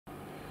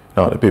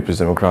Now, the People's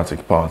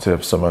Democratic Party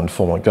have summoned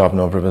former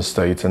Governor of Rivers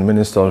State and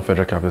Minister of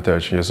Federal Capital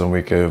Territory Nyesom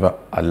Wike over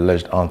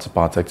alleged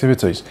anti-party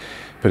activities.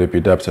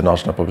 PDP Deputy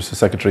National Publicity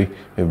Secretary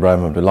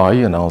Ibrahim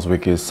Abdullahi announced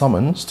Wike's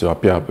summons to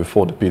appear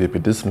before the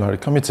PDP Disciplinary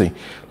Committee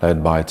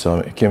led by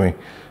Tom Ikimi.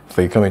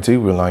 The committee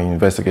will now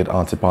investigate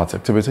anti-party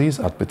activities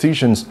at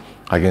petitions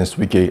against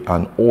Wike,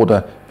 and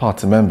other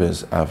party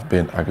members have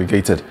been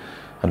aggregated.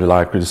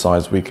 Abdullahi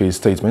criticized Wike's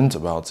statement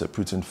about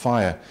putting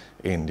fire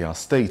in their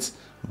state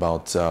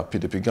about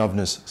PDP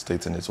governors,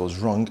 stating it was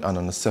wrong and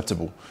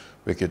unacceptable.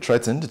 Wike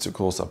threatened to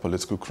cause a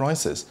political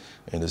crisis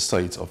in the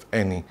state of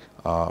any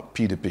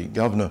PDP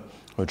governor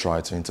who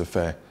tried to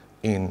interfere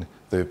in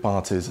the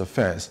party's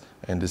affairs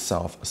in the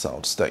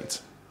South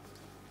state.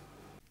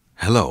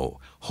 Hello,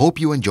 hope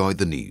you enjoyed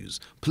the news.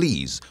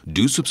 Please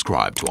do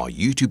subscribe to our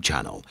YouTube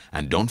channel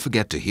and don't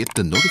forget to hit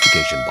the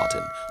notification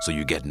button so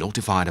you get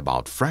notified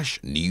about fresh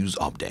news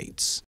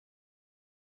updates.